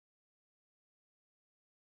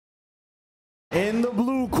In the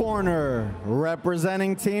blue corner,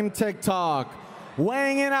 representing Team TikTok,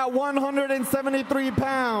 weighing in at 173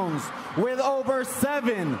 pounds with over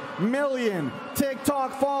 7 million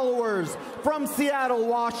TikTok followers, from Seattle,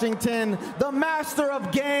 Washington, the master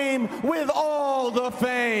of game with all the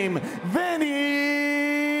fame, Vinnie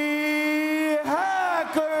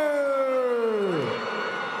Hacker.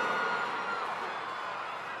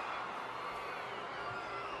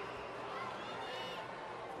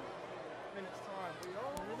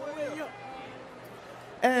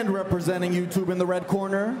 And representing YouTube in the red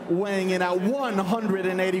corner, weighing in at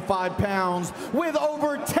 185 pounds with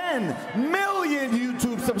over 10 million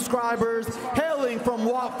YouTube subscribers, hailing from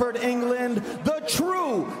Watford, England, the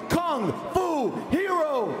true Kung Fu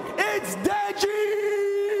hero, it's Deji!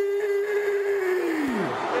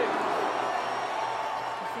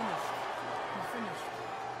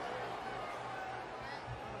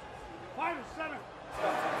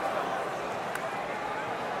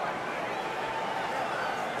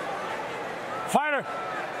 Fighter.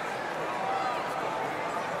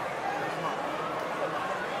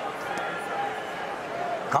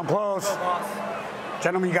 Come close.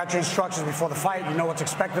 Gentlemen, you got your instructions before the fight. You know what's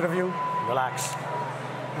expected of you. Relax.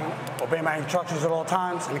 Obey my instructions at all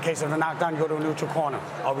times. In the case of a knockdown, you go to a neutral corner.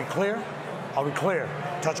 Are we clear? Are we clear?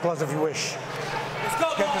 Touch gloves if you wish. Let's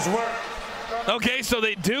go. Get this work. Okay, so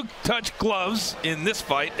they do touch gloves in this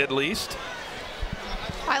fight, at least.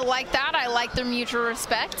 I like that. I like their mutual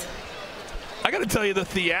respect. I got to tell you, the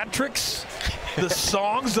theatrics, the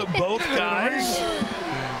songs of both guys.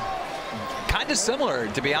 Kind of similar,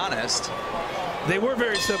 to be honest. They were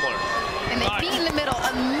very similar. And they beat in the middle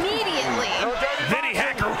immediately. Vinnie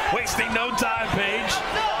Hacker wasting no time, Paige.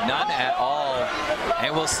 None at all.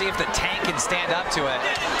 And we'll see if the tank can stand up to it.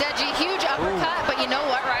 Deji, huge uppercut, but you know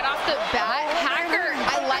what? Right off the bat, Hacker,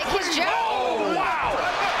 I like his jab. Oh, wow.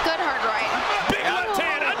 Good hard right. Big left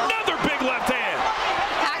hand, another big left hand.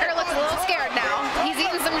 Hacker looks a little scared now. He's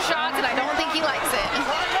eating some shots, and I don't think he likes it.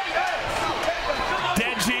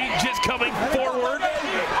 Deji just coming forward.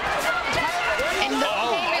 And the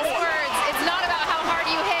famous words, it's not about how hard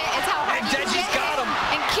you hit, it's how hard you Deji's hit. got him.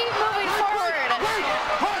 And keep moving forward.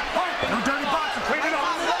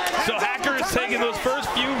 So Hacker is taking those first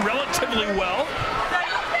few relatively well.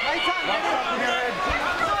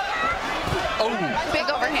 Oh. Big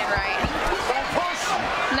overhand right.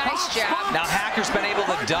 Nice jab. Now Hacker's been able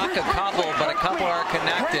to duck a couple, but a couple are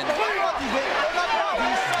connected.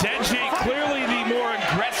 Deji, clearly the more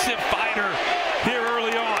aggressive fighter here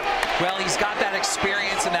early on. Well, he's got that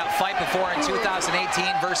experience in that fight before in 2018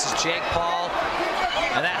 versus Jake Paul,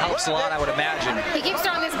 and that helps a lot, I would imagine. He keeps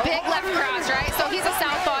throwing this big left cross, right? So he's a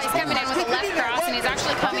southpaw. He's coming in with a left cross, and he's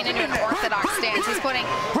actually coming into an orthodox stance. He's putting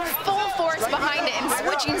full force behind it and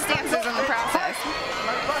switching stances in the process.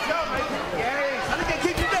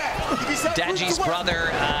 Deji's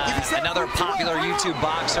brother, another popular YouTube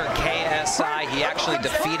boxer, KSI, he actually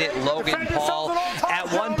defeated Logan Paul. At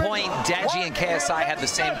one point, Deji and KSI had the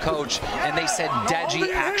same coach, and they said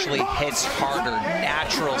Deji actually hits harder,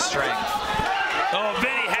 natural strength. Oh,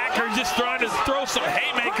 Vinnie Hacker just trying to throw some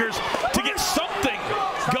haymakers to get something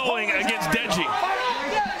going against Deji.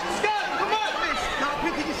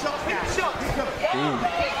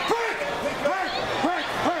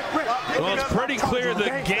 Well, it's pretty clear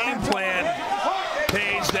the game plan,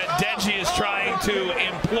 Paige, that Deji is trying to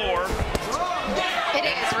implore. It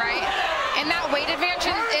is, right? And that weight advantage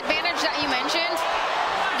that you mentioned,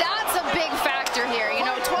 that's a big factor here. You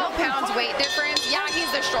know, 12 pounds weight difference. Yeah,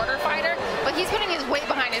 he's the shorter fighter, but he's putting his weight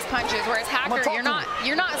behind his punches, whereas Hacker, you're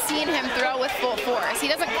not seeing him throw with full force.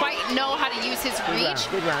 He doesn't quite know how to use his reach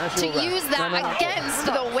to use that against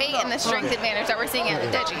the weight and the strength advantage that we're seeing at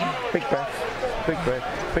Deji. Big breath, big breath,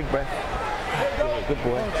 big breath. Good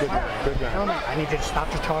boy, good round. I need you to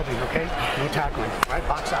stop the charging, okay? No tackling, right?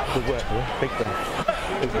 Box out. Good work, big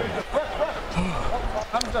breath, big breath.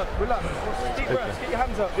 Hands up, relax. Deep breaths, get your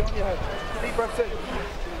hands up, behind your head. Deep breaths in.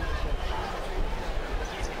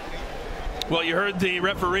 Well, you heard the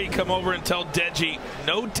referee come over and tell Deji,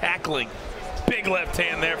 no tackling. Big left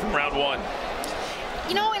hand there from round one.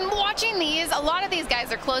 You know, in watching these, a lot of these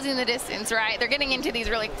guys are closing the distance, right? They're getting into these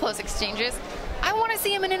really close exchanges. I want to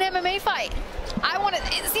see him in an MMA fight.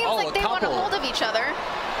 It seems like they want a hold of each other.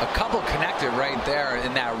 A couple connected right there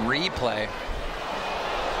in that replay.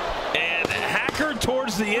 And Hacker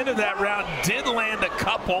towards the end of that round did land a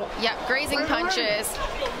couple. Yep, grazing punches.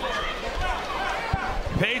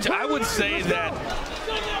 Paige, I would say that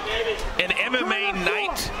an MMA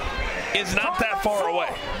night is not that far away.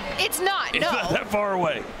 It's not, It's not that far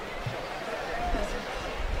away.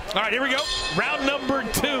 All right, here we go. Round number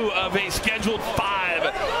 2 of a scheduled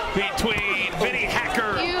 5 between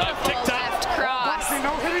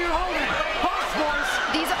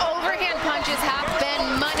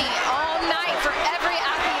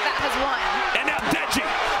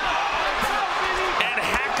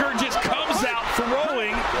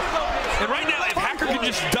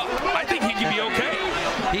can just duck. I think he can be okay.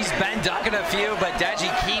 He's been ducking a few, but Deji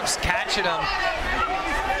keeps catching him.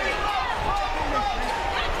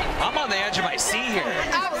 I'm on the edge of my seat here.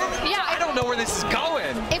 Yeah, I don't know where this is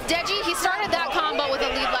going. If Deji, he started that combo with a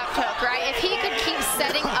lead left hook, right? If he could keep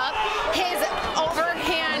setting up, his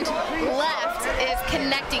overhand left is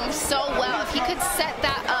connecting so well. If he could set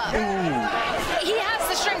that up, he has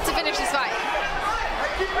the strength to finish this fight.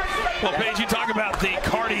 Well, Paige, you talk about the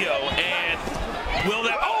cardio, and will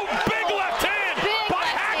that... Oh, big left hand by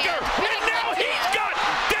Hacker! And now he's got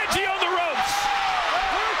Deji on the ropes!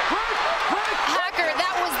 Hacker,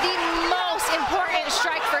 that was the most important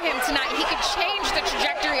strike for him tonight. He could change the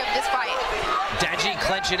trajectory of this fight. Deji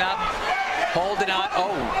clenching up, holding on.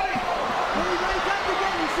 Oh.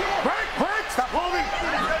 Stop holding.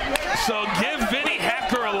 So give Vinnie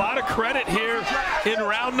Hacker a lot of credit here in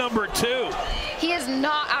round number 2. He is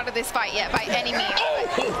not out of this fight yet by any means.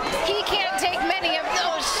 He can't take many of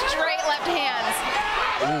those straight left hands.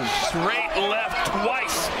 Straight left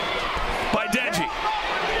twice by Deji.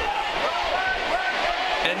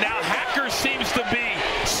 And now Hacker seems to be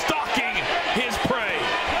stalking his prey.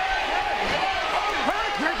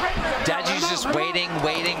 Deji's just waiting,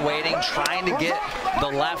 trying to get the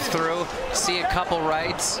left through. See a couple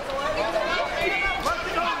rights.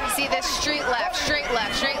 See this straight left, straight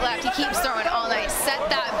left, straight left. He keeps throwing all night. Set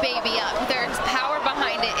that baby up. There's power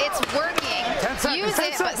behind it. It's working. Use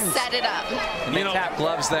it, but set it up. Mid-cap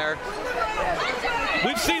gloves there.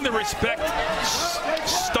 We've seen the respect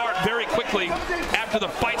start very quickly after the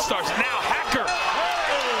fight starts. Now Hacker.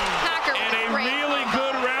 And a really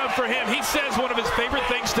good round for him. He says one of his favorite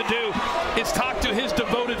things to do is talk to his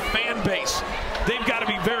devoted fan base. They've got to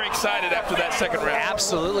be very excited after that second round.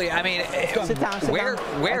 Absolutely. I mean, where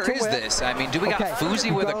is this? I mean, do we got Fuzi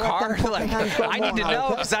with a car? Like, I need to know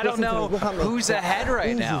because I don't know who's ahead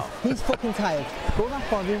right now. He's fucking tired.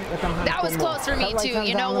 That was close for me too.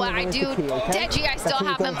 You know what I do? Deji, I still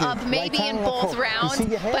have him up maybe in both rounds,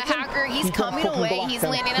 but Hacker, he's coming away. He's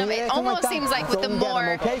landing up. It almost seems like with the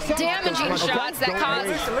more damaging shots that cause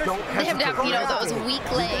him to have, you know, those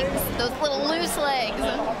weak legs, those little loose legs.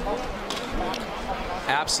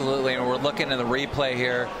 Absolutely, and we're looking at the replay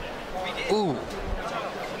here. Ooh.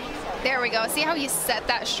 There we go. See how he set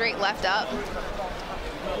that straight left up?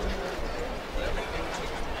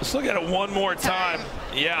 Let's look at it one more time.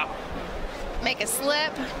 Yeah. Make a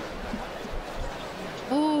slip.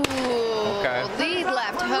 Ooh. Okay. Lead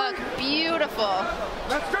left hook. Beautiful.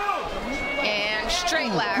 Let's go. And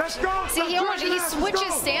straight left. Let's go. See, he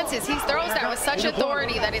switches stances. He throws that with such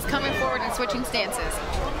authority that he's coming forward and switching stances.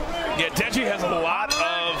 Yeah, Deji has a lot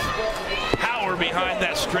of power behind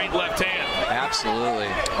that straight left hand. Absolutely.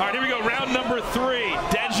 All right, here we go. Round number 3.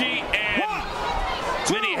 Deji and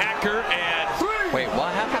Vinnie Hacker. And wait,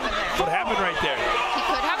 what happened? What happened right there? He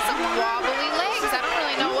could have some wobbly legs. I don't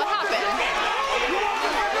really know what happened.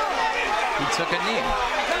 He took a knee.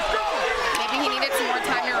 Maybe he needed some more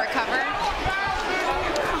time to recover.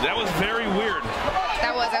 That was very weird.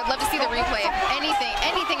 That was. I'd love to see the replay. If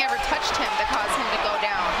anything ever touched him to cause him to go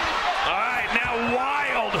down. All right, now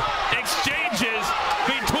wild exchanges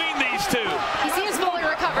between these two. He seems fully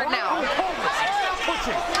recovered now.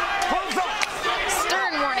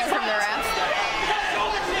 Stern warning from the ref.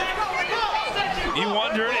 You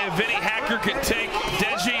wondered if Vinnie Hacker could take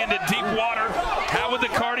Deji into deep water. How would the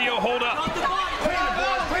cardio hold up?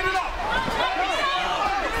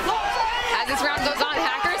 As this round goes on,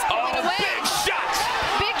 Hacker's pulling away. Big shots!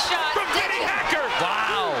 Big shot From Vinnie Hacker!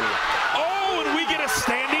 Wow. Oh, and we get a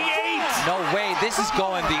standing 8. No way. This is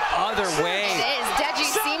going the other way. It is. Deji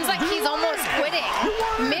seems like he's almost quitting.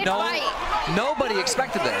 Mid-fight. Nobody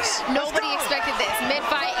expected this. Nobody expected this.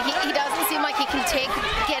 Mid-fight, he doesn't seem like he can take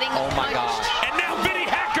getting Oh my punched. gosh. And now Vinnie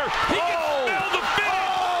Hacker, he can smell the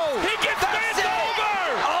finish. He gets it's over.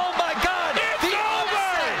 Oh my God. It's the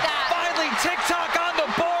over. Finally, TikTok on the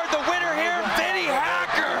board. The winner here, Vinnie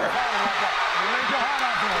Hacker.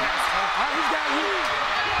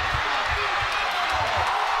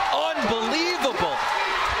 Unbelievable.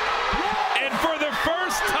 And for the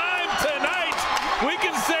first time tonight, we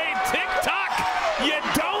can say TikTok, you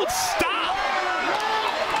don't stop.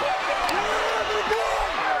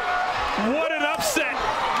 What an upset.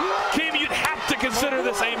 Kim, you'd have to consider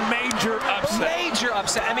this a major upset. Major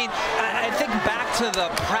upset. I mean, I think back to the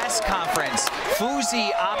press conference.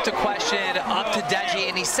 Fuzi opted a question up to Deji,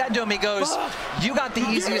 and he said to him, he goes, "You got the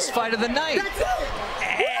easiest fight of the night."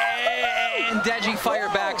 And Deji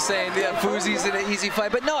fired back saying, "Yeah, Fuzi's in an easy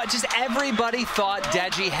fight." But no, just everybody thought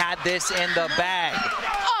Deji had this in the bag.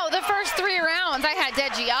 Oh, the first 3 rounds, I had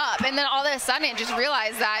Deji up, and then all of a sudden just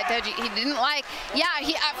realized that Deji, he didn't like,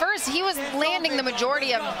 at first he was landing the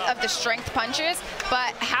majority of the strength punches,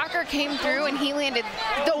 but Hacker came through and he landed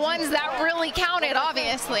the ones that really counted,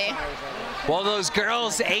 obviously. Well, those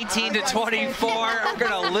girls 18 to 24 are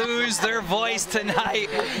going to lose their voice tonight.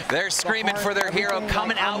 They're screaming for their hero,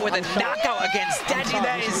 coming out with a knockout against Deji.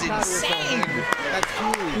 That is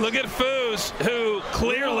insane. Look at Foos, who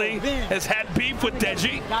clearly has had beef with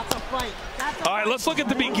Deji. All right, let's look at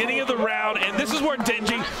the beginning of the round, and this is where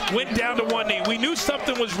Deji went down to one knee. We knew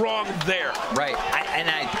something was wrong there. Right,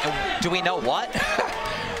 do we know what?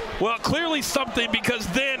 Well, clearly something, because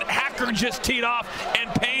then Hacker just teed off, and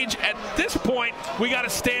Paige, at this point, we got a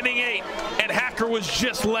standing 8, and Hacker was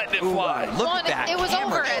just letting it fly. Look at that. It was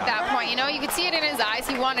over at that point. You know, you could see it in his eyes.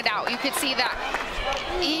 He wanted out. You could see that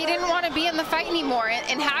he didn't want to be in the fight anymore,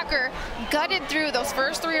 and Hacker gutted through those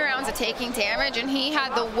first 3 rounds of taking damage, and he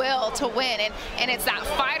had the will to win, and it's that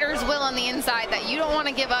fighter's will on the inside that you don't want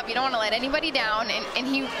to give up. You don't want to let anybody down, and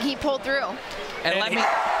he pulled through. And let me...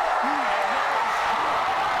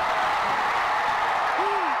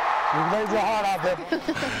 You laid your heart out there.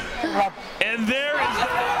 And there is...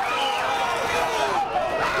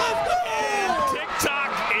 And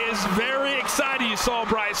TikTok is very excited. You saw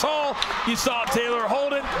Bryce Hall. You saw Taylor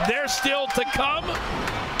Holden. They're still to come.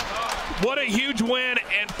 What a huge win,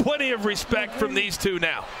 and plenty of respect from these two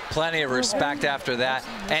now. Plenty of respect after that.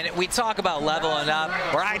 And we talk about leveling up,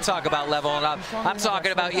 or I talk about leveling up. I'm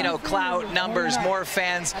talking about, you know, clout, numbers, more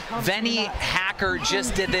fans. Vinnie Hacker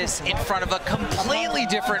just did this in front of a completely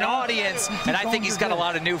different audience, and I think he's got a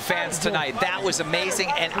lot of new fans tonight. That was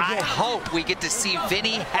amazing, and I hope we get to see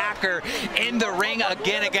Vinnie Hacker in the ring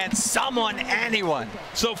again against someone, anyone.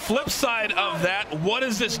 So flip side of that, what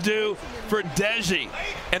does this do for Deji?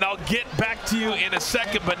 And I'll get back to you in a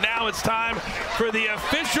second, but now it's time for the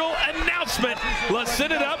official announcement. Let's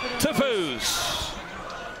send it up to Foos.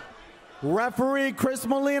 Referee Chris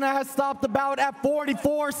Molina has stopped the bout at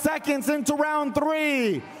 44 seconds into round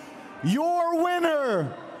 3. Your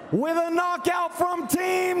winner with a knockout from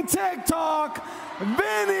Team TikTok,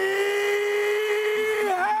 Vinnie